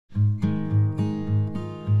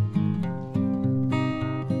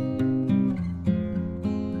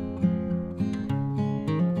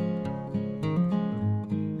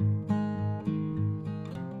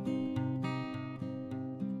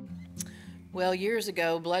Well, years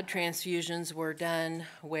ago, blood transfusions were done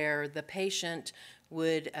where the patient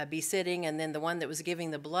would be sitting, and then the one that was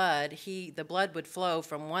giving the blood, the blood would flow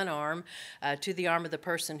from one arm to the arm of the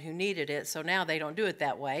person who needed it. So now they don't do it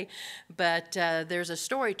that way. But there's a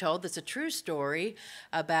story told that's a true story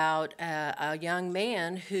about a young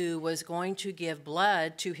man who was going to give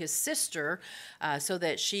blood to his sister so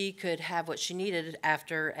that she could have what she needed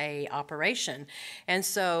after a operation. And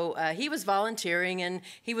so he was volunteering, and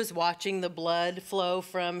he was watching the blood flow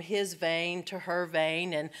from his vein to her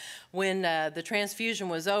vein. And when the transfusion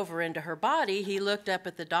was over into her body, he looked up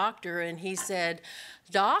at the doctor and he said,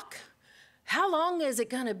 "Doc, how long is it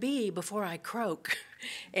going to be before I croak?"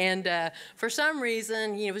 And for some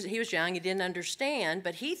reason, he was young, he didn't understand,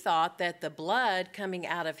 but he thought that the blood coming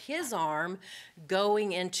out of his arm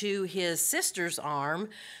going into his sister's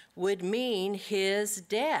arm would mean his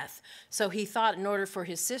death. So he thought in order for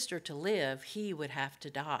his sister to live, he would have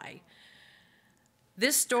to die.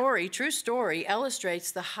 This story, true story,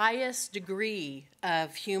 illustrates the highest degree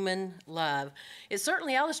of human love. It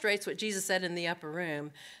certainly illustrates what Jesus said in the upper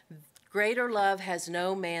room. Greater love has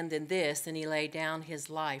no man than this, and he laid down his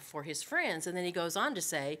life for his friends. And then he goes on to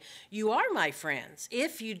say, "You are my friends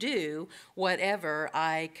if you do whatever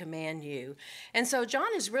I command you." And so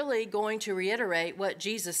John is really going to reiterate what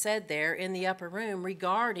Jesus said there in the upper room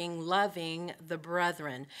regarding loving the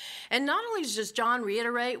brethren. And not only does John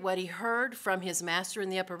reiterate what he heard from his master in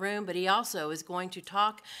the upper room, but he also is going to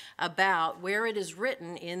talk about where it is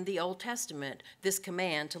written in the Old Testament, this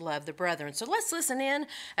command to love the brethren. So let's listen in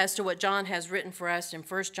as to what John has written for us in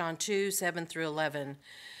 1 John 2, 7 through 11.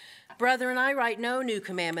 "Brethren, I write no new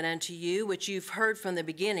commandment unto you, which you've heard from the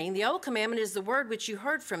beginning. The old commandment is the word which you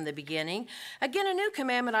heard from the beginning. Again, a new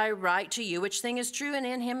commandment I write to you, which thing is true and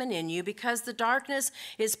in him and in you, because the darkness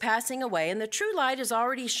is passing away, and the true light is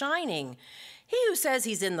already shining. He who says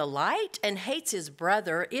he's in the light and hates his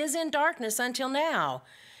brother is in darkness until now.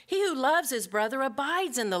 He who loves his brother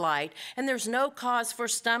abides in the light, and there's no cause for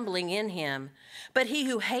stumbling in him. But he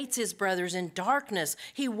who hates his brother is in darkness.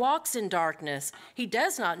 He walks in darkness. He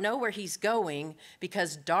does not know where he's going,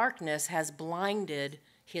 because darkness has blinded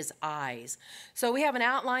his eyes." So we have an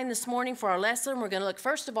outline this morning for our lesson. We're going to look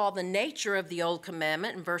first of all the nature of the old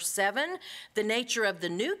commandment in verse 7, the nature of the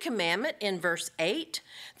new commandment in verse 8,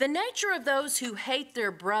 the nature of those who hate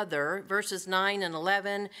their brother, verses 9 and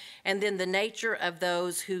 11, and then the nature of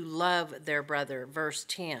those who love their brother, verse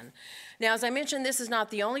 10. Now, as I mentioned, this is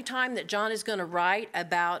not the only time that John is going to write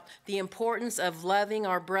about the importance of loving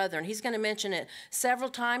our brethren. He's going to mention it several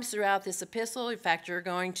times throughout this epistle. In fact, you're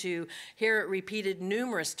going to hear it repeated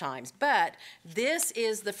numerous times. But this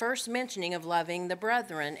is the first mentioning of loving the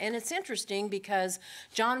brethren. And it's interesting because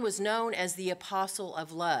John was known as the apostle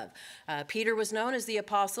of love. Peter was known as the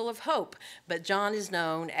apostle of hope, but John is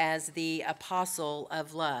known as the apostle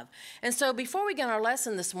of love. And so before we get our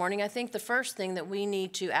lesson this morning, I think the first thing that we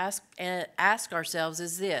need to ask ourselves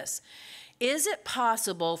is this: is it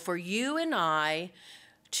possible for you and I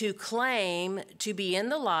to claim to be in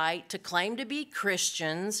the light, to claim to be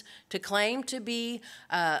Christians, to claim to be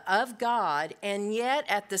of God, and yet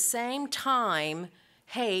at the same time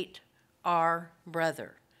hate our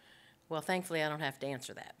brother? Well, thankfully, I don't have to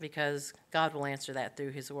answer that, because God will answer that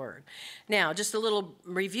through his word. Now, just a little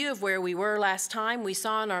review of where we were last time. We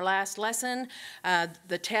saw in our last lesson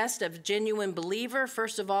the test of genuine believer.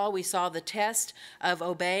 First of all, we saw the test of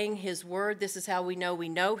obeying his word. This is how we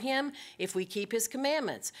know him, if we keep his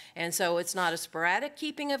commandments. And so it's not a sporadic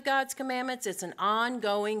keeping of God's commandments. It's an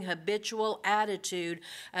ongoing, habitual attitude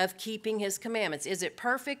of keeping his commandments. Is it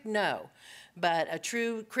perfect? No. But a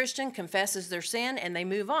true Christian confesses their sin and they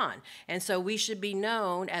move on. And so we should be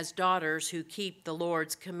known as daughters who keep the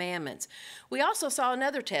Lord's commandments. We also saw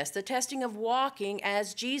another test, the testing of walking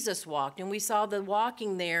as Jesus walked. And we saw the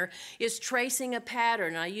walking there is tracing a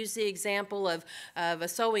pattern. I use the example of a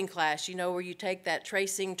sewing class, where you take that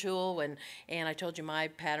tracing tool, and I told you my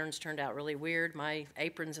patterns turned out really weird. My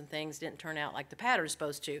aprons and things didn't turn out like the pattern's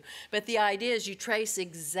supposed to. But the idea is you trace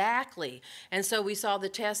exactly. And so we saw the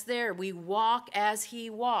test there. We walk as he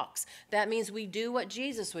walks. That means we do what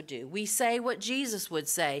Jesus would do. We say what Jesus would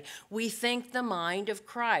say. We think the mind of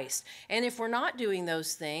Christ. And if we're not doing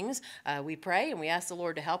those things, we pray and we ask the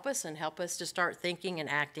Lord to help us and help us to start thinking and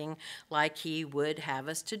acting like he would have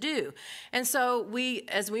us to do. And so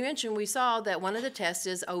as we mentioned, we saw that one of the tests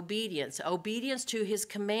is obedience to his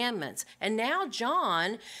commandments. And now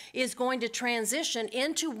John is going to transition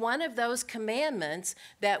into one of those commandments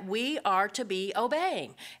that we are to be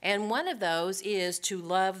obeying. And one of those is to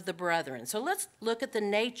love the brethren. So let's look at the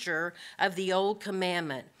nature of the old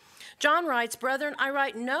commandment. John writes, "Brethren, I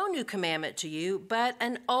write no new commandment to you, but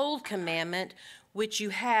an old commandment which you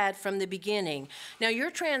had from the beginning." Now,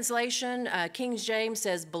 your translation, King James,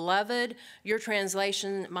 says beloved. Your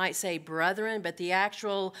translation might say brethren, but the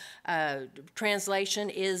actual translation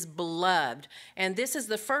is beloved. And this is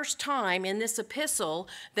the first time in this epistle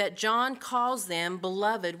that John calls them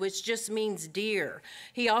beloved, which just means dear.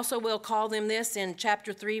 He also will call them this in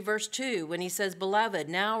chapter 3, verse 2, when he says, "Beloved,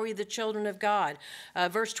 now are we the children of God."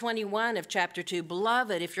 Verse 21 of chapter 2,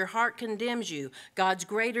 "Beloved, if your heart condemns you, God's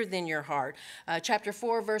greater than your heart." Chapter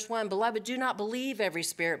 4, verse 1, "Beloved, do not believe every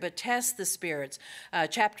spirit, but test the spirits."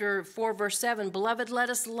 Chapter 4, verse 7, "Beloved, let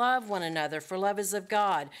us love one another, for love is of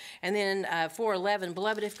God." And then 4:11,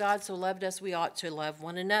 "Beloved, if God so loved us, we ought to love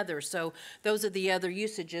one another." So those are the other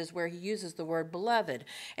usages where he uses the word beloved.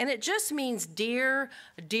 And it just means dear,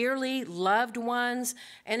 dearly, loved ones.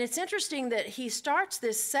 And it's interesting that he starts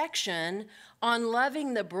this section on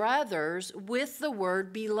loving the brothers with the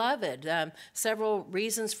word beloved. Several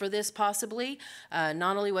reasons for this possibly.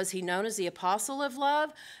 Not only was he known as the apostle of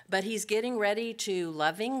love, but he's getting ready to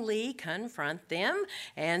lovingly confront them.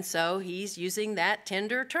 And so he's using that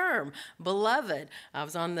tender term, beloved. I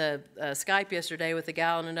was on the Skype yesterday with a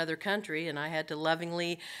gal in another country, and I had to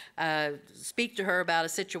lovingly speak to her about a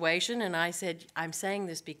situation. And I said, "I'm saying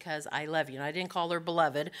this because I love you." And I didn't call her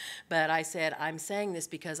beloved, but I said, "I'm saying this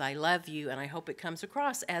because I love you, and I hope it comes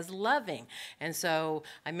across as loving." And so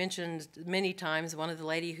I mentioned many times, one of the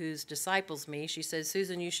lady who's disciples me, she says,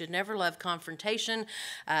 "Susan, you should never love confrontation,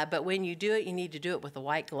 but when you do it, you need to do it with a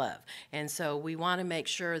white glove." And so we want to make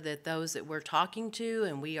sure that those that we're talking to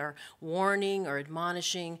and we are warning or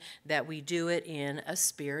admonishing, that we do it in a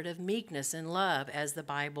spirit of meekness and love, as the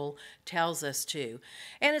Bible tells us to.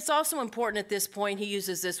 And it's also important at this point he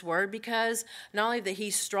uses this word because not only that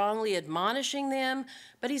he's strongly admonishing them,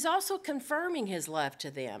 but he's also confirming his love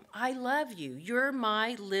to them. "I love you. You're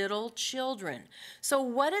my little children." So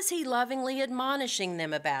what is he lovingly admonishing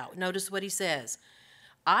them about? Notice what he says.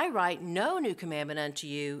 "I write no new commandment unto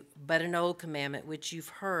you, but an old commandment which you've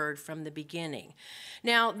heard from the beginning."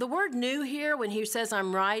 Now, the word new here, when he says I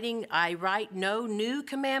write no new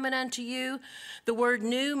commandment unto you, the word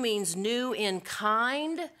new means new in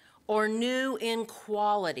kind or new in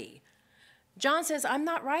quality. John says, "I'm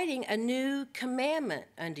not writing a new commandment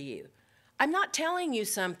unto you. I'm not telling you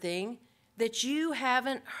something that you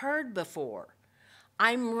haven't heard before.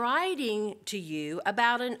 I'm writing to you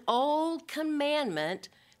about an old commandment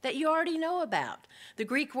that you already know about." The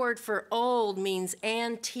Greek word for old means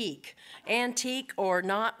antique or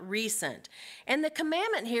not recent. And the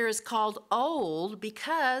commandment here is called old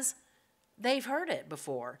because they've heard it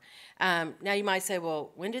before. Now you might say,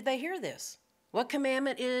 well, when did they hear this? What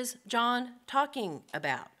commandment is John talking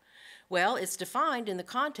about? Well, it's defined in the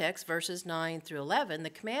context, verses 9 through 11. The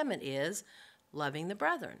commandment is loving the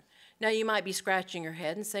brethren. Now, you might be scratching your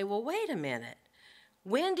head and say, well, wait a minute.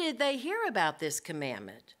 When did they hear about this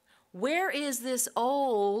commandment? Where is this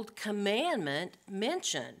old commandment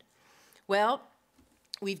mentioned? Well,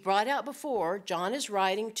 we've brought out before, John is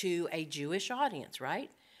writing to a Jewish audience, right?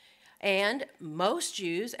 And most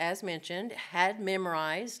Jews, as mentioned, had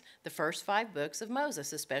memorized the first 5 books of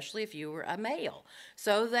Moses, especially if you were a male.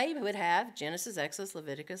 So they would have Genesis, Exodus,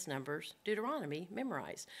 Leviticus, Numbers, Deuteronomy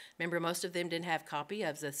memorized. Remember, most of them didn't have a copy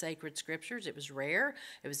of the sacred scriptures. It was rare.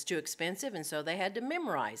 It was too expensive, and so they had to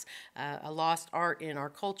memorize. A lost art in our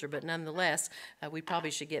culture, but nonetheless, we probably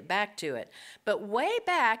should get back to it. But way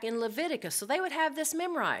back in Leviticus, so they would have this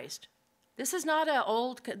memorized. This is not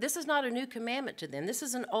a new commandment to them. This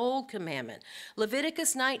is an old commandment.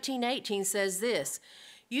 Leviticus 19:18 says this,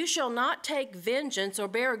 "You shall not take vengeance or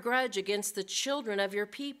bear a grudge against the children of your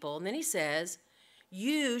people." And then he says,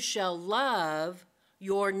 "You shall love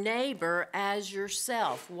your neighbor as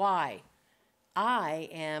yourself." Why? "I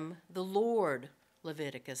am the Lord,"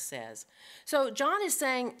 Leviticus says. So John is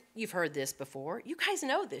saying, you've heard this before. You guys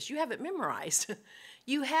know this. You have it memorized.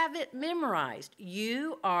 You have it memorized.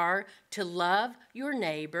 You are to love your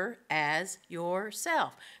neighbor as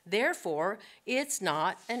yourself. Therefore, it's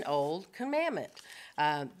not an old commandment.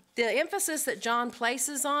 The emphasis that John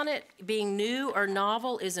places on it, being new or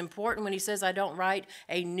novel, is important when he says, "I don't write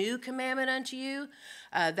a new commandment unto you."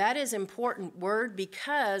 That is an important word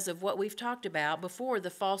because of what we've talked about before, the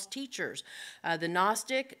false teachers. The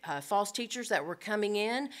Gnostic false teachers that were coming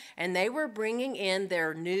in, and they were bringing in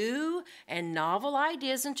their new and novel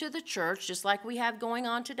ideas into the church, just like we have going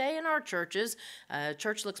on today in our churches.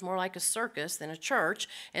 Church looks more like a circus than a church.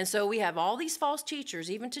 And so we have all these false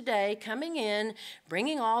teachers, even today, coming in,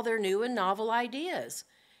 bringing all their new and novel ideas.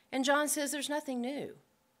 And John says there's nothing new.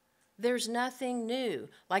 There's nothing new.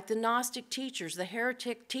 Like the Gnostic teachers, the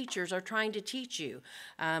heretic teachers are trying to teach you.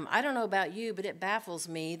 I don't know about you, but it baffles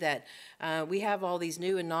me that we have all these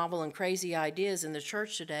new and novel and crazy ideas in the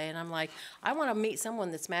church today. And I'm like, I want to meet someone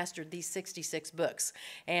that's mastered these 66 books.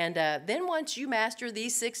 And then once you master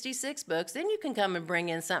these 66 books, then you can come and bring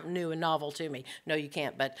in something new and novel to me. No, you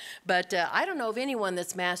can't. But I don't know of anyone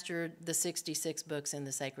that's mastered the 66 books in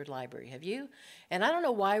the Sacred Library. Have you? And I don't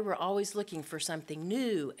know why we're always looking for something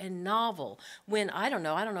new and novel when I don't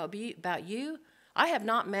know about you. I have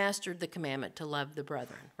not mastered the commandment to love the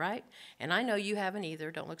brethren, right? And I know you haven't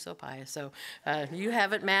either. Don't look so pious. So you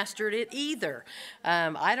haven't mastered it either.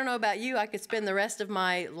 I don't know about you. I could spend the rest of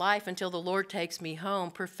my life until the Lord takes me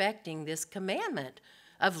home perfecting this commandment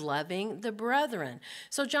of loving the brethren.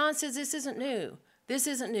 So John says this isn't new. This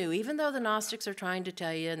isn't new. Even though the Gnostics are trying to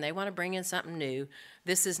tell you and they want to bring in something new,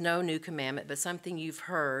 this is no new commandment, but something you've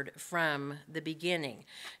heard from the beginning.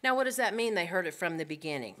 Now, what does that mean, they heard it from the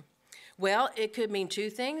beginning? Well, it could mean two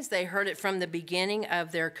things. They heard it from the beginning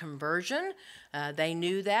of their conversion. They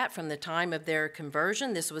knew that from the time of their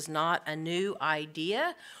conversion. This was not a new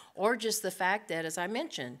idea, or just the fact that, as I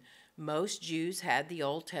mentioned, most Jews had the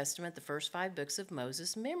Old Testament, the first 5 books of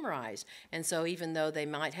Moses, memorized. And so even though they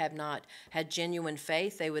might have not had genuine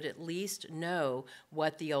faith, they would at least know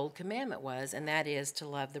what the Old Commandment was, and that is to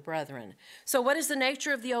love the brethren. So what is the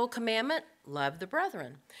nature of the Old Commandment? Love the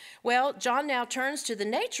brethren. Well, John now turns to the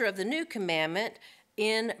nature of the New Commandment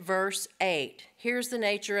in verse 8. Here's the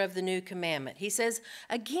nature of the New Commandment. He says,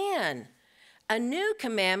 "Again, a new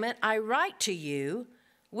commandment I write to you,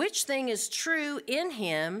 which thing is true in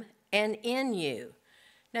him and in you."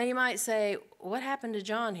 Now you might say, what happened to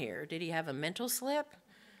John here? Did he have a mental slip?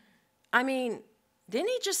 I mean, didn't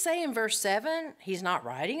he just say in verse 7, he's not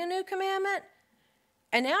writing a new commandment?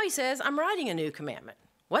 And now he says, I'm writing a new commandment.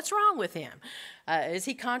 What's wrong with him? Is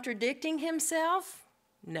he contradicting himself?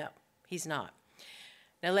 No, he's not.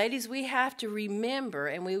 Now, ladies, we have to remember,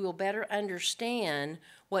 and we will better understand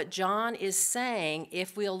what John is saying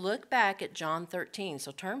if we'll look back at John 13.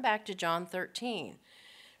 So turn back to John 13.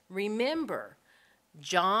 Remember,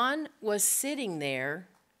 John was sitting there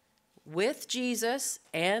with Jesus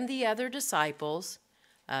and the other disciples.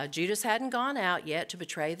 Judas hadn't gone out yet to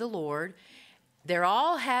betray the Lord. They're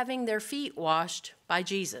all having their feet washed by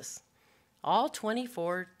Jesus. All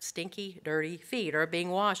 24 stinky, dirty feet are being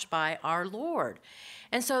washed by our Lord.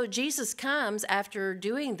 And so Jesus comes after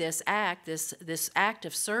doing this act, this act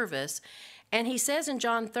of service, and he says in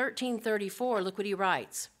John 13:34, look what he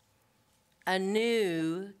writes, "A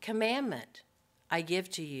new commandment I give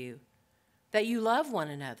to you, that you love one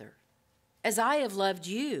another, as I have loved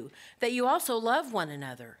you, that you also love one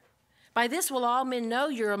another. By this will all men know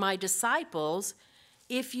you are my disciples,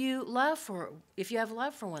 if you have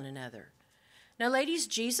love for one another." Now, ladies,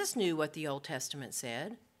 Jesus knew what the Old Testament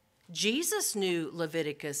said. Jesus knew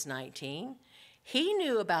Leviticus 19. He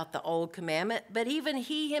knew about the Old Commandment, but even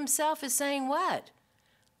he himself is saying what?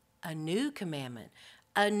 A new commandment.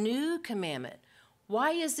 A new commandment.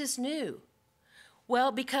 Why is this new?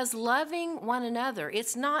 Well, because loving one another,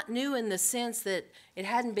 it's not new in the sense that it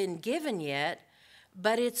hadn't been given yet,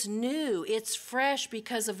 but it's new, it's fresh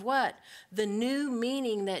because of what? The new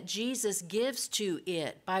meaning that Jesus gives to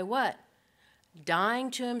it. By what?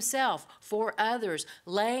 Dying to himself for others,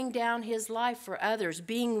 laying down his life for others,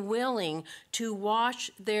 being willing to wash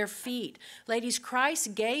their feet. Ladies,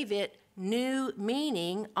 Christ gave it new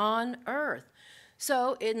meaning on earth.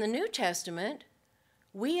 So in the New Testament,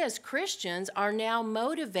 we as Christians are now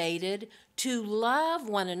motivated to love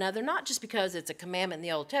one another, not just because it's a commandment in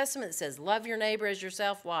the Old Testament that says, love your neighbor as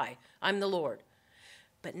yourself. Why? I'm the Lord.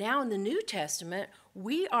 But now in the New Testament,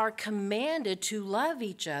 we are commanded to love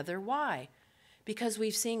each other. Why? Because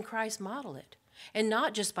we've seen Christ model it. And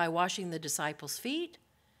not just by washing the disciples' feet,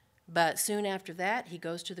 but soon after that, he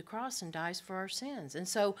goes to the cross and dies for our sins. And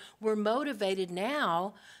so we're motivated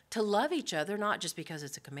now to love each other, not just because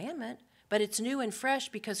it's a commandment, but it's new and fresh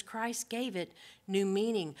because Christ gave it new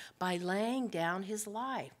meaning by laying down his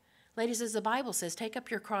life. Ladies, as the Bible says, take up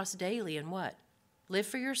your cross daily and what? Live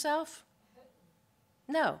for yourself?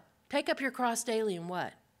 No. Take up your cross daily and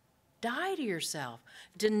what? Die to yourself.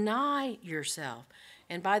 Deny yourself.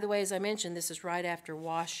 And by the way, as I mentioned, this is right after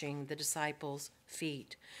washing the disciples'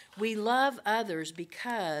 feet. We love others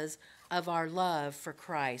because of our love for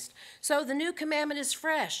Christ. So the new commandment is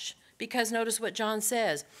fresh because notice what John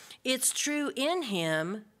says. It's true in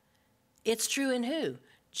him. It's true in who?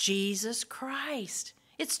 Jesus Christ.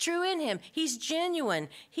 It's true in him. He's genuine.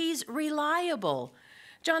 He's reliable.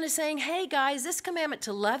 John is saying, hey guys, this commandment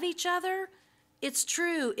to love each other, it's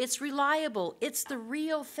true, it's reliable, it's the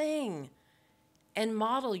real thing. and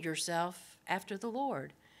model yourself after the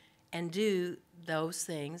Lord and do those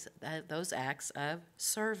things, those acts of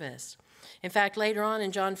service. In fact, later on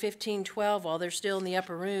in John 15:12, while they're still in the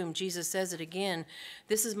upper room, Jesus says it again,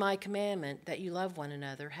 "This is my commandment, that you love one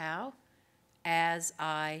another." How? As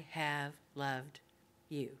I have loved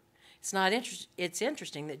you. It's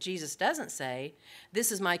interesting that Jesus doesn't say,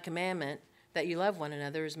 "This is my commandment, that you love one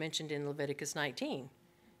another," as mentioned in Leviticus 19.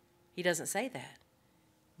 He doesn't say that.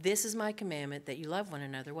 This is my commandment, that you love one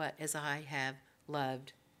another, what? As I have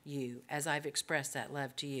loved you, as I've expressed that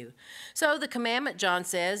love to you. So the commandment, John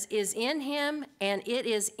says, is in him and it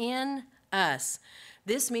is in us.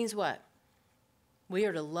 This means what? We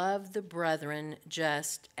are to love the brethren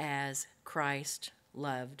just as Christ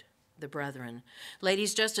loved the brethren.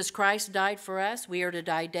 Ladies, just as Christ died for us, we are to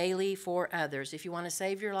die daily for others. If you want to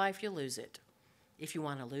save your life, you'll lose it. If you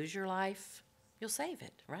want to lose your life, you'll save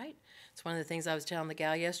it, right? It's one of the things I was telling the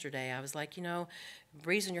gal yesterday. I was like, the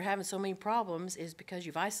reason you're having so many problems is because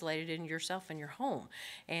you've isolated yourself in your home.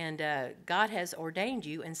 And God has ordained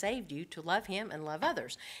you and saved you to love him and love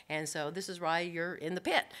others. And so this is why you're in the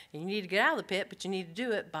pit. And you need to get out of the pit, but you need to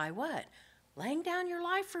do it by what? Laying down your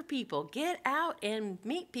life for people. Get out and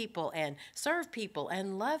meet people and serve people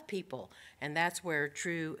and love people. And that's where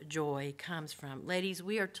true joy comes from. Ladies,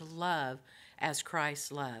 we are to love as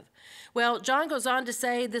Christ's love. Well, John goes on to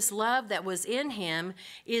say this love that was in him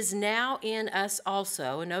is now in us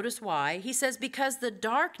also. And notice why. He says, because the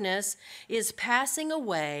darkness is passing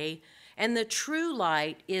away and the true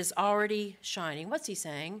light is already shining. What's he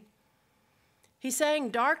saying? He's saying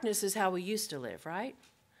darkness is how we used to live, right?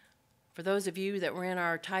 For those of you that were in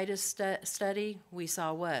our Titus study, we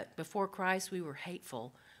saw what? Before Christ, we were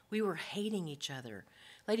hateful. We were hating each other.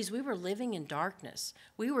 Ladies, we were living in darkness.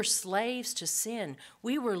 We were slaves to sin.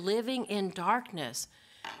 We were living in darkness.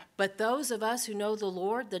 But those of us who know the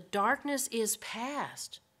Lord, the darkness is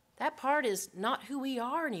past. That part is not who we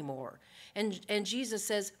are anymore. And Jesus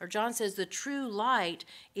says, or John says, the true light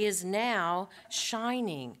is now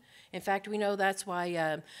shining. In fact, we know that's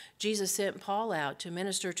why Jesus sent Paul out to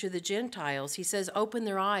minister to the Gentiles. He says, open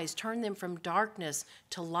their eyes, turn them from darkness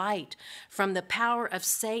to light, from the power of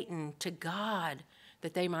Satan to God,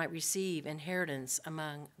 that they might receive inheritance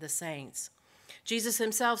among the saints. Jesus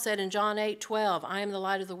himself said in John 8:12, I am the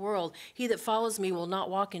light of the world. He that follows me will not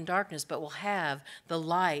walk in darkness, but will have the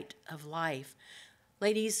light of life.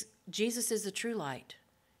 Ladies, Jesus is the true light,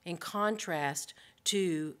 in contrast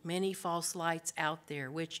to many false lights out there,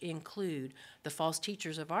 which include the false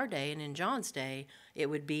teachers of our day. And in John's day, it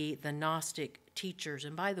would be the Gnostic teachers.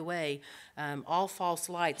 And by the way, all false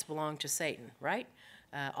lights belong to Satan, right?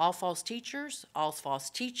 All false teachers, all false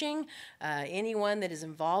teaching, anyone that is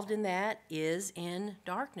involved in that is in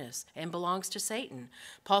darkness and belongs to Satan.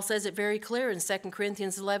 Paul says it very clear in 2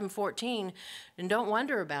 Corinthians 11:14, and don't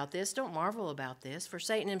wonder about this, don't marvel about this, for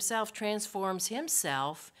Satan himself transforms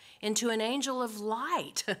himself into an angel of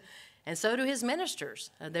light, and so do his ministers.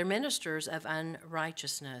 They're ministers of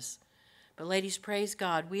unrighteousness. But ladies, praise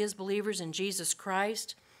God, we as believers in Jesus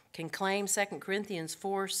Christ can claim 2 Corinthians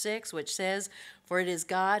 4:6, which says, for it is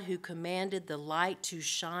God who commanded the light to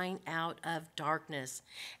shine out of darkness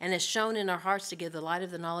and has shown in our hearts to give the light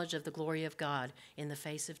of the knowledge of the glory of God in the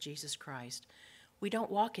face of Jesus Christ. We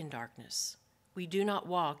don't walk in darkness. We do not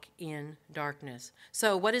walk in darkness.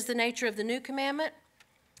 So what is the nature of the new commandment?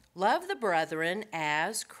 Love the brethren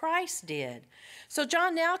as Christ did. So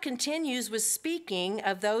John now continues with speaking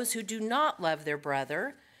of those who do not love their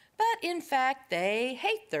brother, but in fact, they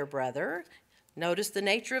hate their brother. Notice the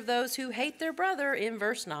nature of those who hate their brother in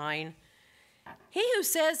verse 9. He who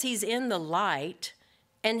says he's in the light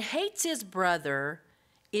and hates his brother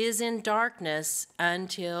is in darkness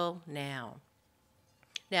until now.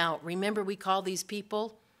 Now, remember we call these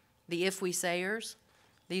people the if-we-sayers.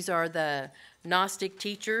 These are the Gnostic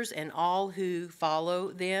teachers and all who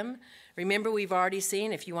follow them. Remember, we've already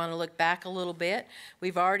seen, if you want to look back a little bit,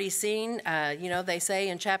 we've already seen, they say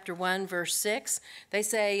in chapter 1, verse 6, they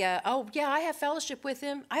say, I have fellowship with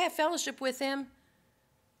him. I have fellowship with him.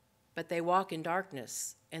 But they walk in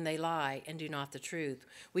darkness, and they lie and do not the truth.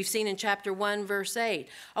 We've seen in chapter 1, verse 8,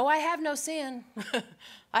 I have no sin.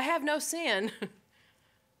 I have no sin.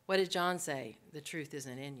 What did John say? The truth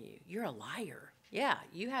isn't in you. You're a liar. Yeah,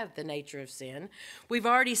 you have the nature of sin. We've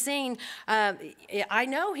already seen, I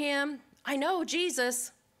know him, I know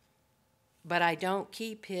Jesus, but I don't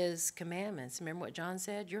keep his commandments. Remember what John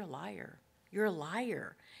said? You're a liar. You're a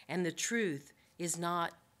liar, and the truth is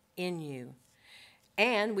not in you.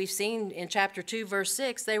 And we've seen in chapter 2, verse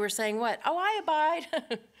 6, they were saying what? I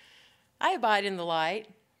abide. I abide in the light.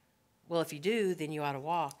 Well, if you do, then you ought to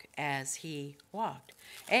walk as he walked.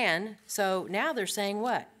 And so now they're saying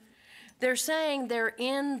what? They're saying they're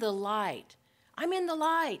in the light. I'm in the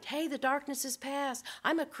light. Hey, the darkness is past.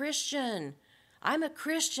 I'm a Christian. I'm a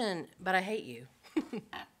Christian, but I hate you.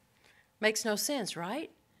 Makes no sense,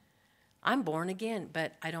 right? I'm born again,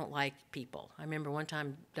 but I don't like people. I remember one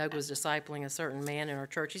time Doug was discipling a certain man in our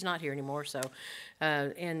church. He's not here anymore, so,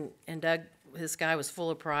 and Doug, this guy was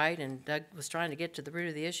full of pride, and Doug was trying to get to the root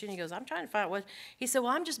of the issue, and he goes, I'm trying to find out what, he said,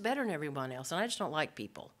 well, I'm just better than everyone else, and I just don't like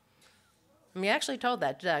people. I mean, he actually told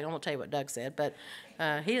that to Doug. I won't tell you what Doug said, but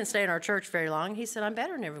he didn't stay in our church very long. He said, I'm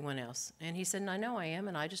better than everyone else. And he said, and I know I am,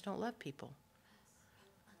 and I just don't love people.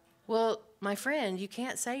 Well, my friend, you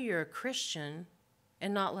can't say you're a Christian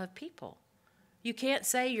and not love people. You can't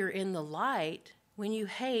say you're in the light when you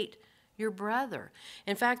hate your brother.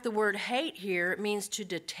 In fact, the word hate here means to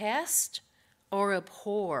detest or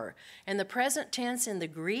abhor. And the present tense in the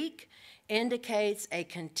Greek indicates a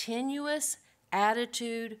continuous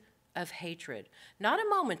attitude of hatred. Not a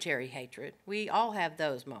momentary hatred. We all have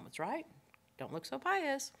those moments, right? Don't look so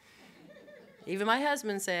pious. Even my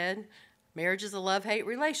husband said, marriage is a love-hate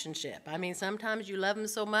relationship. I mean, sometimes you love them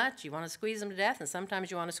so much, you want to squeeze them to death, and sometimes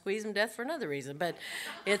you want to squeeze them to death for another reason. But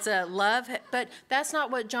it's a love, but that's not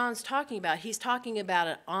what John's talking about. He's talking about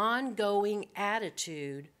an ongoing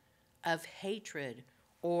attitude of hatred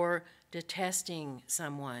or detesting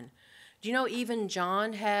someone. Do you know even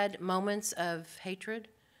John had moments of hatred?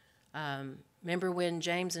 Remember when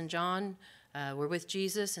James and John were with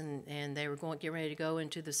Jesus, and they were getting ready to go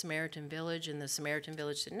into the Samaritan village, and the Samaritan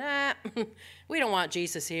village said, nah, we don't want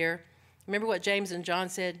Jesus here. Remember what James and John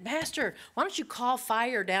said? Master, why don't you call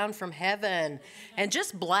fire down from heaven and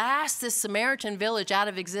just blast this Samaritan village out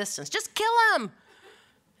of existence? Just kill them.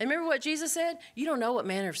 And remember what Jesus said? You don't know what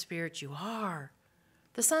manner of spirit you are.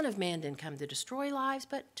 The Son of Man didn't come to destroy lives,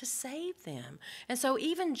 but to save them. And so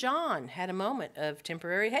even John had a moment of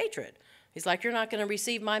temporary hatred. He's like, you're not going to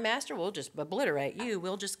receive my master? We'll just obliterate you.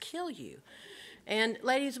 We'll just kill you. And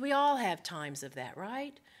ladies, we all have times of that,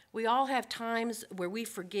 right? We all have times where we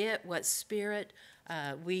forget what spirit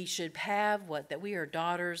we should have, that we are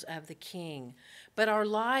daughters of the King. But our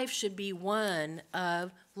lives should be one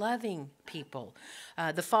of loving people.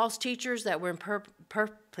 The false teachers that were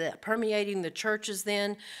permeating the churches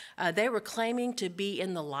then, they were claiming to be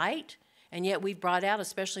in the light, and yet we brought out,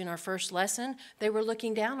 especially in our first lesson, they were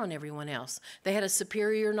looking down on everyone else. They had a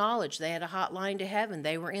superior knowledge. They had a hotline to heaven.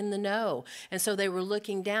 They were in the know. And so they were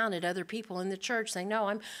looking down at other people in the church saying,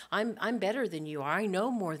 no, I'm better than you are. I know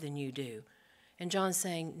more than you do. And John's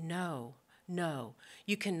saying, no,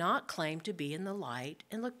 you cannot claim to be in the light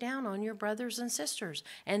and look down on your brothers and sisters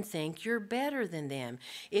and think you're better than them.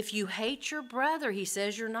 If you hate your brother, he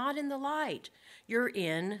says, you're not in the light. You're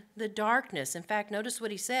in the darkness. In fact, notice what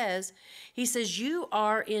he says. He says, you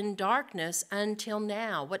are in darkness until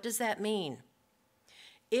now. What does that mean?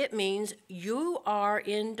 It means you are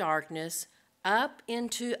in darkness up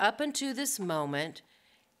until this moment,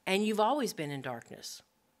 and you've always been in darkness.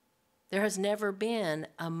 There has never been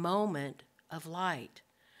a moment of light.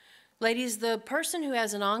 Ladies, the person who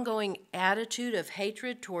has an ongoing attitude of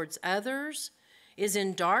hatred towards others is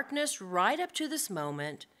in darkness right up to this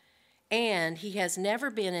moment, and he has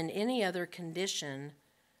never been in any other condition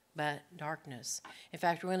but darkness. In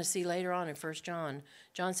fact, we're going to see later on in 1 John,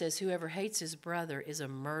 John says, whoever hates his brother is a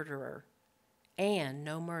murderer, and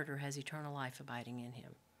no murderer has eternal life abiding in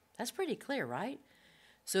him. That's pretty clear, right?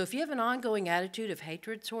 So if you have an ongoing attitude of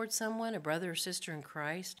hatred towards someone, a brother or sister in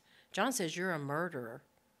Christ, John says you're a murderer,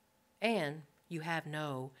 and you have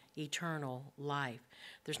no eternal life.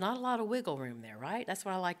 There's not a lot of wiggle room there, right? That's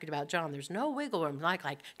what I like about John. There's no wiggle room. Like,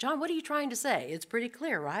 John, what are you trying to say? It's pretty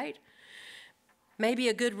clear, right? Maybe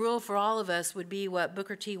a good rule for all of us would be what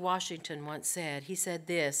Booker T. Washington once said. He said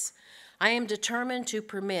this, I am determined to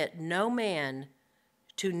permit no man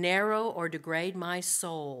to narrow or degrade my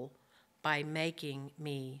soul by making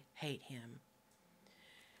me hate him.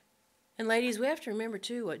 And ladies, we have to remember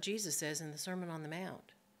too what Jesus says in the Sermon on the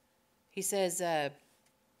Mount. He says,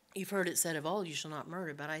 you've heard it said of old, you shall not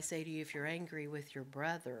murder, but I say to you, if you're angry with your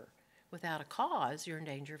brother without a cause, you're in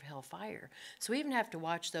danger of hellfire. So we even have to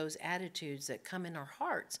watch those attitudes that come in our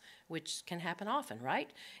hearts, which can happen often,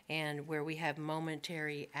 right? And where we have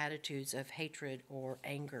momentary attitudes of hatred or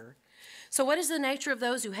anger. So what is the nature of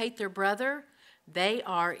those who hate their brother? They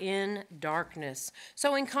are in darkness.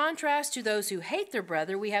 So in contrast to those who hate their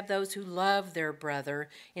brother, we have those who love their brother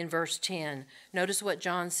in verse 10. Notice what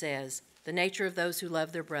John says, the nature of those who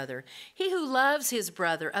love their brother. He who loves his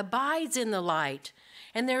brother abides in the light,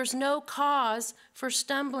 and there's no cause for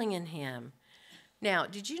stumbling in him. Now,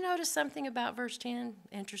 did you notice something about verse 10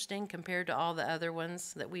 interesting compared to all the other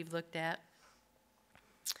ones that we've looked at?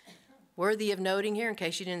 Worthy of noting here, in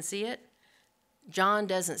case you didn't see it, John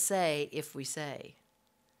doesn't say, if we say.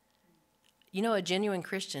 You know, a genuine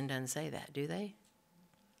Christian doesn't say that, do they?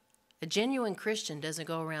 A genuine Christian doesn't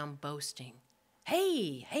go around boasting.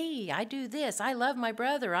 Hey, I do this. I love my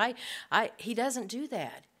brother. He doesn't do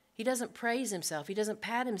that. He doesn't praise himself. He doesn't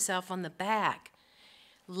pat himself on the back.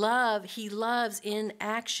 He loves in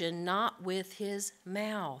action, not with his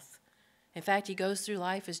mouth. In fact, he goes through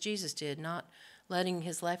life as Jesus did, not letting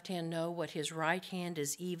his left hand know what his right hand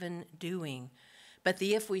is even doing. But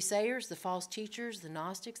the if-we-sayers, the false teachers, the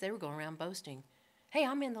Gnostics, they were going around boasting. Hey,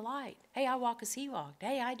 I'm in the light. Hey, I walk as he walked.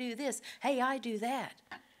 Hey, I do this. Hey, I do that.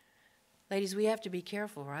 Ladies, we have to be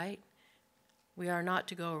careful, right? We are not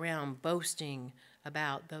to go around boasting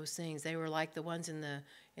about those things. They were like the ones in the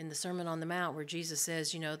Sermon on the Mount where Jesus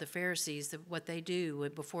says, the Pharisees, what they do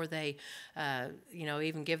before they,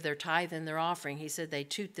 even give their tithe and their offering. He said they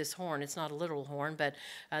toot this horn. It's not a literal horn, but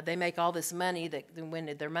they make all this money that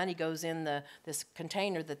when their money goes in this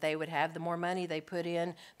container that they would have, the more money they put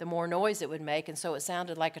in, the more noise it would make. And so it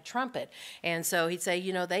sounded like a trumpet. And so he'd say,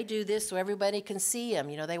 they do this so everybody can see them.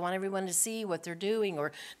 They want everyone to see what they're doing.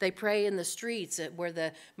 Or they pray in the streets where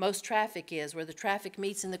the most traffic is, where the traffic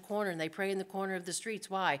meets in the corner, and they pray in the corner of the streets.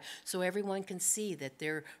 Why? So everyone can see that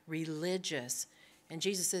they're religious. And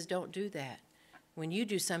Jesus says, don't do that. When you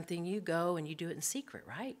do something, you go and you do it in secret,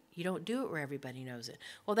 right? You don't do it where everybody knows it.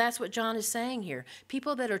 Well, that's what John is saying here.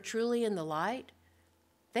 People that are truly in the light,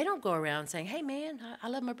 they don't go around saying, hey, man, I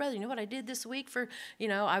love my brother. You know what I did this week for,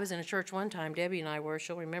 I was in a church one time, Debbie and I were,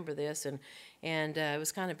 she'll remember this, and it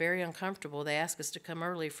was kind of very uncomfortable. They asked us to come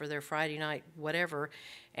early for their Friday night whatever,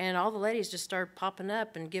 and all the ladies just started popping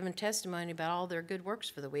up and giving testimony about all their good works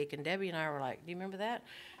for the week, and Debbie and I were like, do you remember that?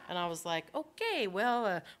 And I was like, okay,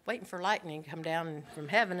 well, waiting for lightning to come down from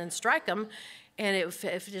heaven and strike them, and it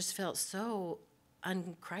just felt so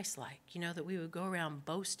un-Christ-like, that we would go around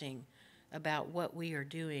boasting about what we are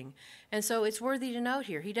doing. And so it's worthy to note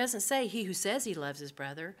here, he doesn't say he who says he loves his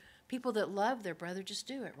brother. People that love their brother just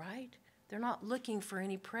do it, right? They're not looking for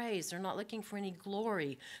any praise. They're not looking for any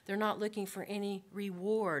glory. They're not looking for any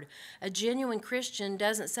reward. A genuine Christian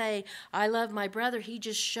doesn't say, I love my brother. He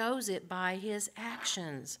just shows it by his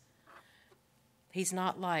actions. He's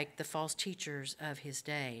not like the false teachers of his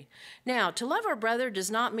day. Now, to love our brother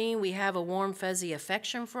does not mean we have a warm, fuzzy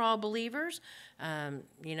affection for all believers.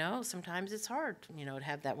 Sometimes it's hard, to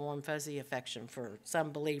have that warm, fuzzy affection for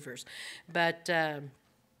some believers. But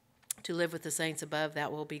to live with the saints above,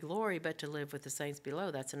 that will be glory. But to live with the saints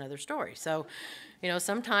below, that's another story. So,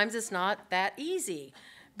 sometimes it's not that easy.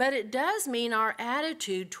 But it does mean our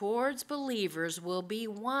attitude towards believers will be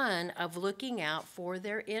one of looking out for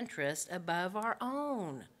their interest above our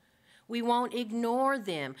own. We won't ignore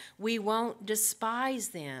them. We won't despise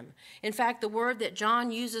them. In fact, the word that John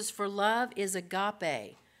uses for love is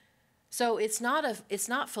agape. So it's not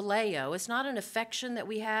phileo. It's not an affection that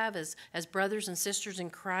we have as brothers and sisters in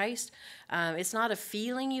Christ. It's not a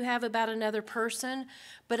feeling you have about another person.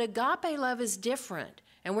 But agape love is different.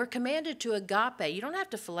 And we're commanded to agape. You don't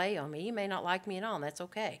have to phileo me. You may not like me at all, and that's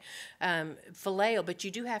okay. Phileo, but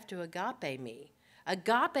you do have to agape me.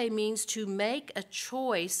 Agape means to make a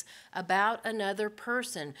choice about another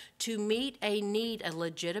person, to meet a need, a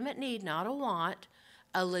legitimate need, not a want,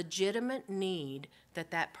 a legitimate need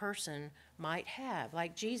that person might have.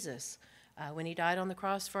 Like Jesus, when he died on the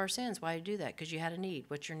cross for our sins. Why did he do that? Because you had a need.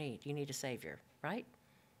 What's your need? You need a Savior, right?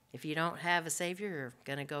 If you don't have a Savior, you're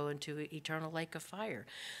going to go into an eternal lake of fire.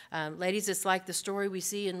 Ladies, it's like the story we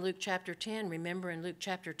see in Luke chapter 10. Remember in Luke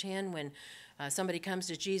chapter 10 when somebody comes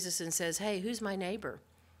to Jesus and says, hey, who's my neighbor?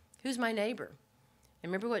 Who's my neighbor?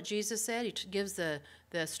 And remember what Jesus said? He gives the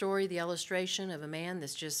story, the illustration of a man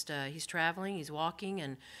that's just, he's traveling, he's walking,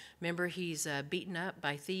 and remember he's beaten up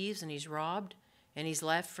by thieves and he's robbed, and he's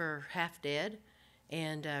left for half dead.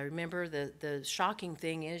 And remember, the shocking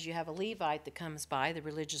thing is you have a Levite that comes by, the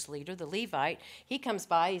religious leader. The Levite, he comes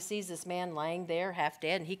by, he sees this man laying there half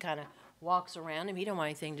dead, and he kind of walks around him. He don't want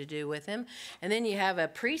anything to do with him. And then you have a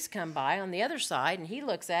priest come by on the other side, and he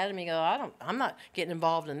looks at him and he goes, I'm not getting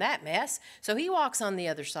involved in that mess. So he walks on the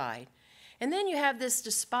other side. And then you have this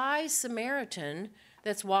despised Samaritan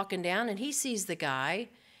that's walking down, and he sees the guy,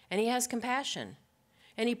 and he has compassion.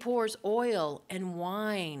 And he pours oil and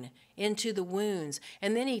wine into the wounds.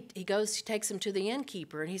 And then he takes him to the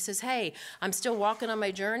innkeeper, and he says, hey, I'm still walking on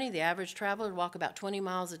my journey. The average traveler would walk about 20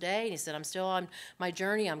 miles a day. And he said, I'm still on my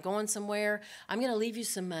journey. I'm going somewhere. I'm going to leave you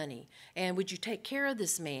some money. And would you take care of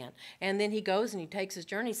this man? And then he goes and he takes his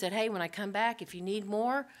journey. He said, hey, when I come back, if you need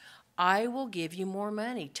more, I will give you more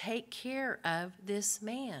money. Take care of this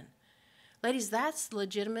man. Ladies, that's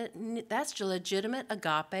legitimate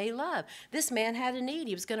agape love. This man had a need.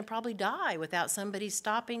 He was going to probably die without somebody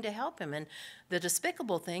stopping to help him. And the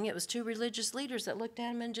despicable thing, it was two religious leaders that looked at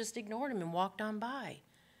him and just ignored him and walked on by.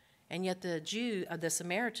 And yet the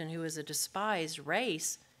Samaritan, who was a despised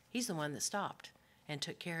race, he's the one that stopped and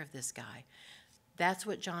took care of this guy. That's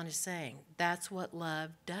what John is saying. That's what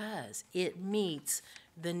love does. It meets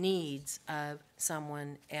the needs of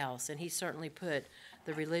someone else. And he certainly put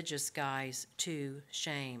the religious guys to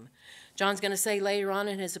shame. John's going to say later on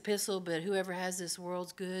in his epistle, but whoever has this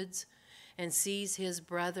world's goods and sees his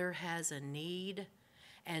brother has a need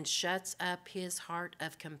and shuts up his heart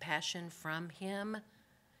of compassion from him,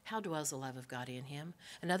 how dwells the love of God in him?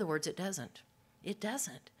 In other words, it doesn't. It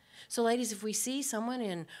doesn't. So ladies, if we see someone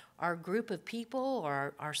in our group of people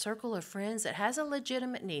or our circle of friends that has a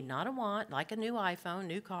legitimate need, not a want, like a new iPhone,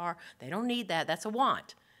 new car, they don't need that, that's a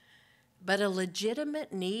want. But a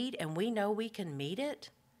legitimate need, and we know we can meet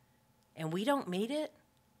it, and we don't meet it,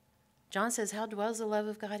 John says, how dwells the love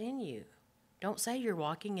of God in you? Don't say you're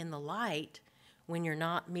walking in the light when you're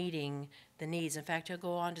not meeting the needs. In fact, he'll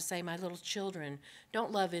go on to say, my little children,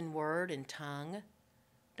 don't love in word and tongue.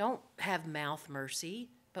 Don't have mouth mercy,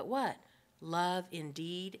 but what? Love in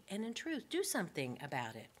deed and in truth. Do something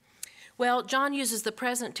about it. Well, John uses the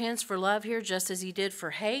present tense for love here just as he did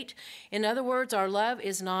for hate. In other words, our love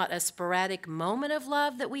is not a sporadic moment of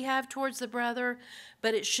love that we have towards the brother,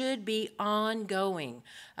 but it should be ongoing.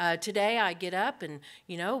 Today I get up and,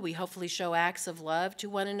 we hopefully show acts of love to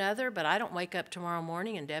one another, but I don't wake up tomorrow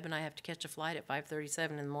morning, and Deb and I have to catch a flight at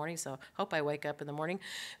 5:37 in the morning, so hope I wake up in the morning.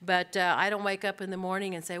 But I don't wake up in the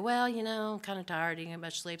morning and say, well, I'm kind of tired, didn't get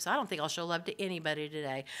much sleep, so I don't think I'll show love to anybody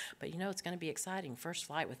today. But it's going to be exciting. First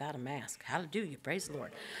flight without a mask. Hallelujah. Praise the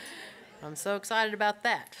Lord. I'm so excited about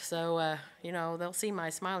that. So, they'll see my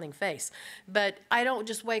smiling face. But I don't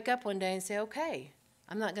just wake up one day and say, okay,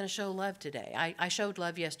 I'm not going to show love today. I showed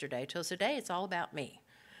love yesterday. Till today, it's all about me.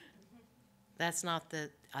 That's not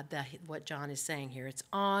what John is saying here. It's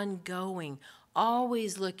ongoing,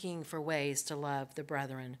 always looking for ways to love the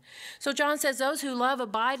brethren. So John says, those who love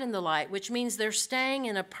abide in the light, which means they're staying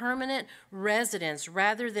in a permanent residence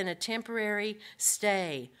rather than a temporary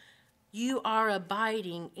stay. You are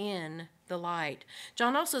abiding in the light.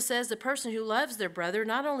 John also says the person who loves their brother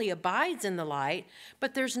not only abides in the light,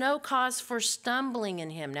 but there's no cause for stumbling in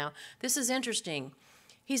him. Now, this is interesting.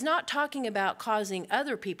 He's not talking about causing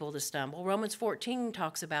other people to stumble. Romans 14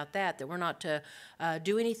 talks about that we're not to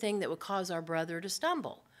do anything that would cause our brother to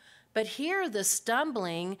stumble. But here the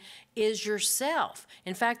stumbling is yourself.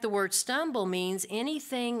 In fact, the word stumble means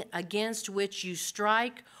anything against which you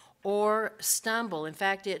strike or stumble. In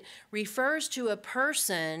fact, it refers to a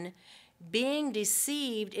person being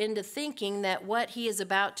deceived into thinking that what he is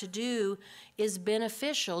about to do is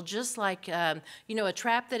beneficial, just like, a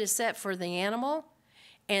trap that is set for the animal.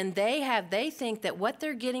 And they think that what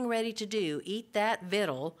they're getting ready to do, eat that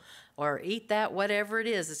victual or eat that whatever it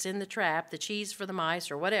is that's in the trap, the cheese for the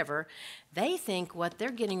mice or whatever, they think what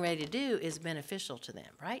they're getting ready to do is beneficial to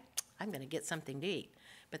them, right? I'm going to get something to eat.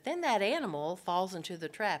 But then that animal falls into the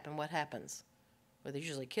trap, and what happens? Well, they're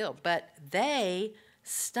usually killed. But they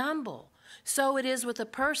stumble. So it is with a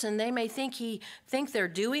person. They may think they're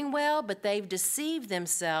doing well, but they've deceived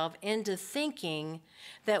themselves into thinking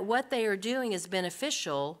that what they are doing is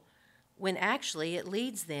beneficial when actually it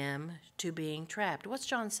leads them to being trapped. What's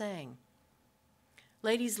John saying?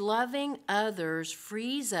 Ladies, loving others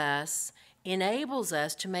frees us, enables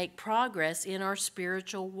us to make progress in our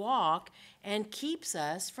spiritual walk, and keeps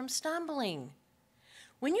us from stumbling.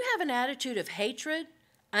 When you have an attitude of hatred,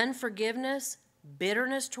 unforgiveness,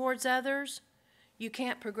 bitterness towards others, you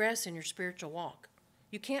can't progress in your spiritual walk.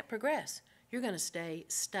 You can't progress. You're going to stay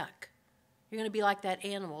stuck. You're going to be like that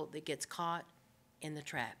animal that gets caught in the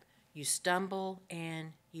trap. You stumble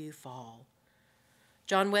and you fall.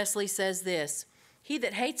 John Wesley says this, he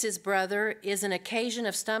that hates his brother is an occasion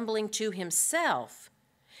of stumbling to himself.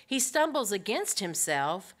 He stumbles against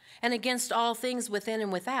himself and against all things within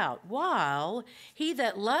and without, while he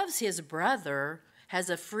that loves his brother has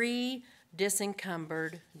a free,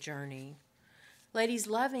 disencumbered journey. Ladies,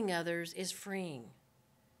 loving others is freeing.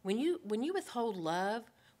 When you withhold love,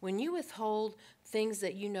 when you withhold things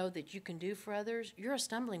that you know that you can do for others, you're a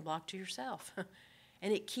stumbling block to yourself.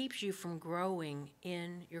 And it keeps you from growing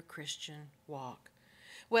in your Christian walk.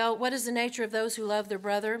 Well, what is the nature of those who love their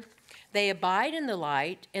brother? They abide in the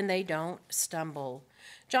light and they don't stumble.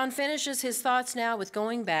 John finishes his thoughts now with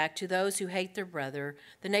going back to those who hate their brother,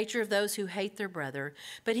 the nature of those who hate their brother.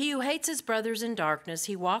 But he who hates his brother is in darkness,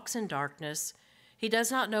 he walks in darkness. He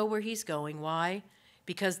does not know where he's going. Why?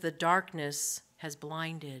 Because the darkness has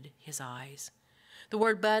blinded his eyes. The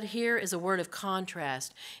word but here is a word of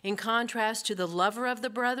contrast. In contrast to the lover of the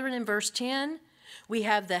brethren in verse 10, we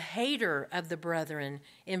have the hater of the brethren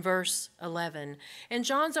in verse 11. And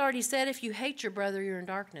John's already said, if you hate your brother, you're in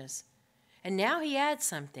darkness. And now he adds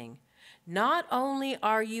something. Not only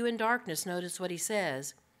are you in darkness, notice what he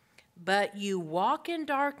says, but you walk in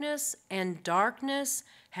darkness, and darkness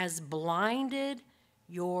has blinded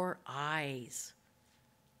your eyes.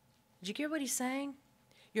 Did you get what he's saying?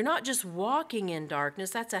 You're not just walking in darkness,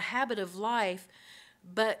 that's a habit of life,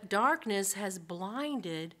 but darkness has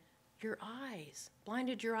blinded your eyes.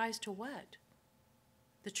 Blinded your eyes to what?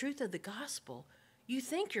 The truth of the gospel. You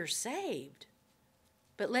think you're saved,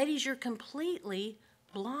 but ladies, you're completely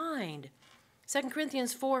blind. 2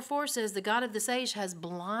 Corinthians 4:4 says, the God of this age has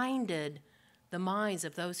blinded the minds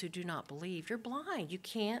of those who do not believe. You're blind. You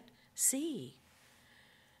can't see.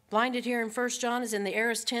 Blinded here in 1 John is in the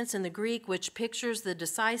aorist tense in the Greek, which pictures the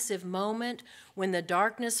decisive moment when the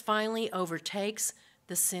darkness finally overtakes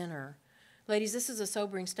the sinner. Ladies, this is a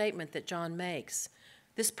sobering statement that John makes.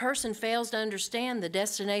 This person fails to understand the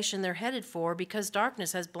destination they're headed for because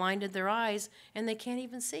darkness has blinded their eyes and they can't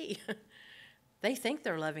even see. They think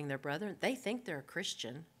they're loving their brother. They think they're a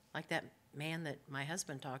Christian, like that man that my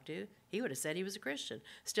husband talked to. He would have said he was a Christian.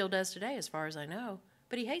 Still does today, as far as I know.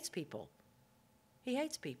 But he hates people. He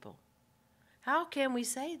hates people. How can we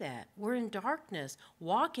say that? We're in darkness,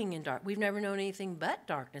 walking in dark. We've never known anything but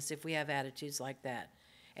darkness if we have attitudes like that.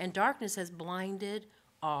 And darkness has blinded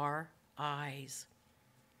our eyes.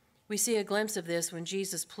 We see a glimpse of this when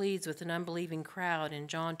Jesus pleads with an unbelieving crowd in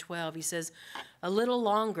John 12. He says, a little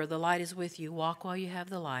longer the light is with you. Walk while you have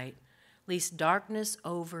the light, lest darkness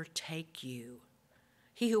overtake you.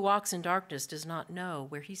 He who walks in darkness does not know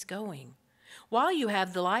where he's going. While you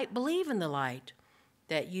have the light, believe in the light,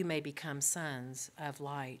 that you may become sons of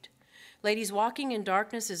light. Ladies, walking in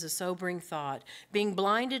darkness is a sobering thought. Being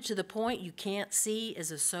blinded to the point you can't see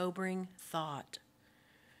is a sobering thought.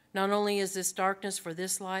 Not only is this darkness for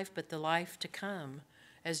this life, but the life to come,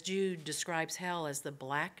 as Jude describes hell as the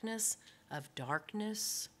blackness of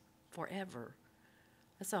darkness forever.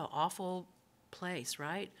 That's an awful place,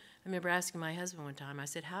 right? I remember asking my husband one time, I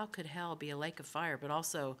said, how could hell be a lake of fire, but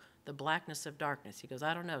also the blackness of darkness? He goes,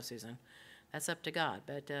 I don't know, Susan. That's up to God.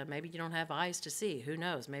 But maybe you don't have eyes to see. Who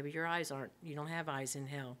knows? Maybe your eyes you don't have eyes in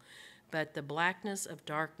hell. But the blackness of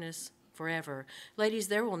darkness forever. Ladies,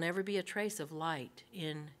 there will never be a trace of light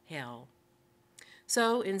in hell.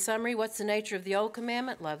 So, in summary, what's the nature of the old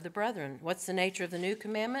commandment? Love the brethren. What's the nature of the new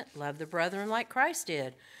commandment? Love the brethren like Christ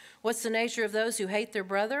did. What's the nature of those who hate their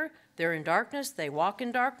brother? They're in darkness. They walk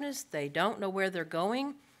in darkness. They don't know where they're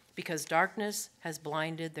going because darkness has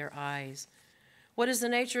blinded their eyes. What is the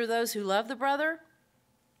nature of those who love the brother?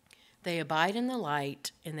 They abide in the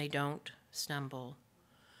light and they don't stumble.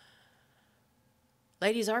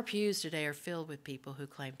 Ladies, our pews today are filled with people who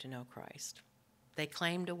claim to know Christ. They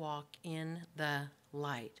claim to walk in the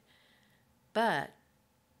light. But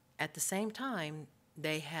at the same time,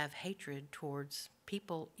 they have hatred towards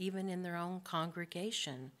people even in their own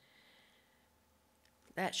congregation.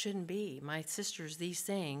 That shouldn't be. My sisters, these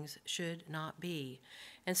things should not be.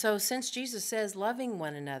 And so since Jesus says loving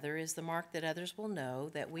one another is the mark that others will know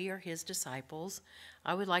that we are his disciples,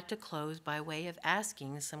 I would like to close by way of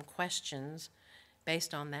asking some questions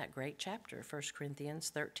based on that great chapter, 1 Corinthians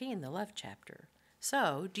 13, the love chapter.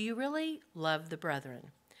 So, do you really love the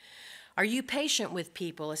brethren? Are you patient with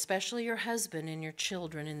people, especially your husband and your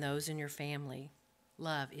children and those in your family?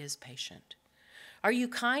 Love is patient. Are you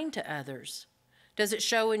kind to others? Does it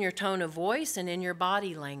show in your tone of voice and in your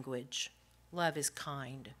body language? Love is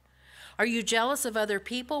kind. Are you jealous of other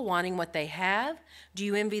people, wanting what they have? Do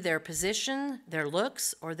you envy their position, their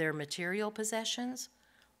looks, or their material possessions?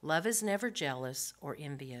 Love is never jealous or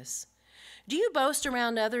envious. Do you boast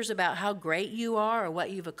around others about how great you are or what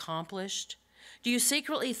you've accomplished? Do you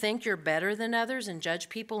secretly think you're better than others and judge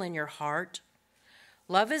people in your heart?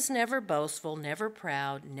 Love is never boastful, never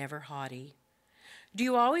proud, never haughty. Do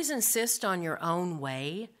you always insist on your own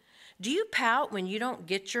way? Do you pout when you don't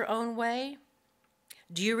get your own way?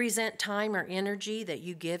 Do you resent time or energy that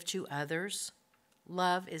you give to others?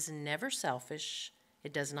 Love is never selfish.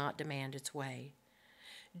 It does not demand its way.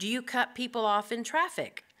 Do you cut people off in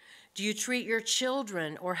traffic? Do you treat your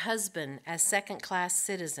children or husband as second-class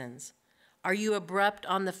citizens? Are you abrupt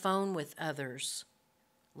on the phone with others?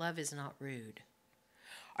 Love is not rude.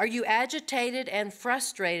 Are you agitated and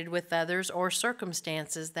frustrated with others or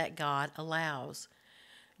circumstances that God allows?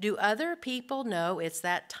 Do other people know it's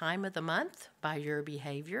that time of the month by your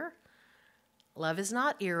behavior? Love is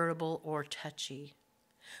not irritable or touchy.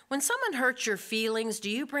 When someone hurts your feelings, do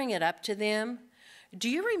you bring it up to them? Do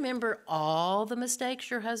you remember all the mistakes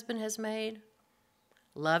your husband has made?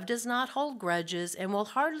 Love does not hold grudges and will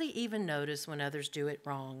hardly even notice when others do it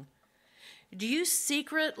wrong. Do you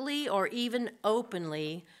secretly or even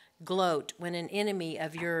openly gloat when an enemy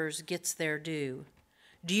of yours gets their due?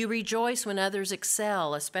 Do you rejoice when others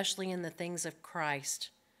excel, especially in the things of Christ?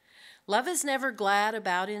 Love is never glad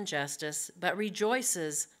about injustice, but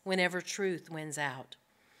rejoices whenever truth wins out.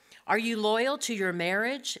 Are you loyal to your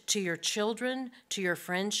marriage, to your children, to your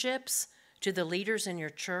friendships, to the leaders in your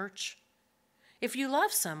church? If you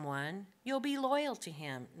love someone, you'll be loyal to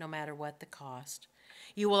him, no matter what the cost.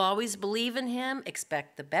 You will always believe in him,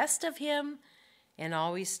 expect the best of him, and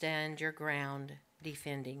always stand your ground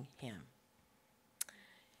defending him.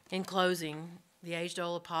 In closing, the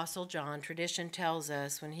age-old Apostle John, tradition tells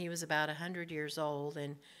us when he was about 100 years old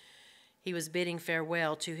and he was bidding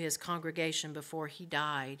farewell to his congregation before he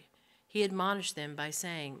died, he admonished them by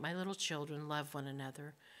saying, "My little children, love one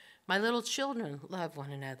another. My little children, love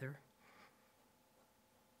one another."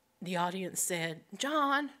 The audience said,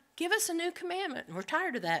 "John, give us a new commandment. We're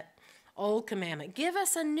tired of that old commandment. Give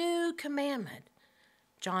us a new commandment."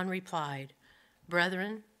 John replied,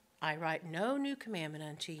 "Brethren, I write no new commandment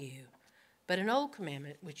unto you, but an old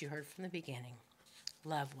commandment which you heard from the beginning.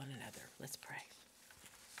 Love one another." Let's pray.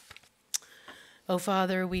 Oh,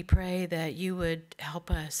 Father, we pray that you would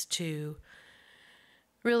help us to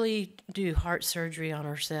really do heart surgery on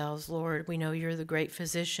ourselves, Lord. We know you're the great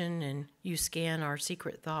physician and you scan our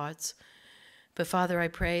secret thoughts. But Father, I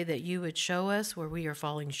pray that you would show us where we are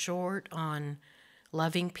falling short on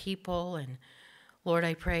loving people. And Lord,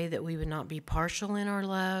 I pray that we would not be partial in our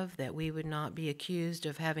love, that we would not be accused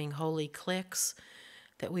of having holy cliques,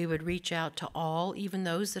 that we would reach out to all, even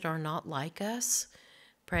those that are not like us.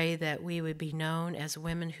 Pray that we would be known as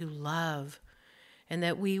women who love, and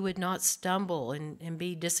that we would not stumble and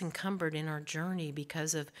be disencumbered in our journey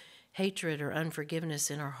because of hatred or unforgiveness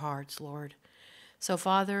in our hearts, Lord. So,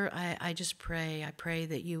 Father, I just pray, I pray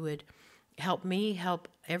that you would help me, help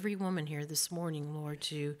every woman here this morning, Lord,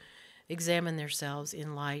 to examine themselves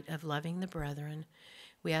in light of loving the brethren.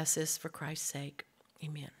 We ask this for Christ's sake.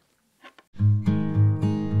 Amen.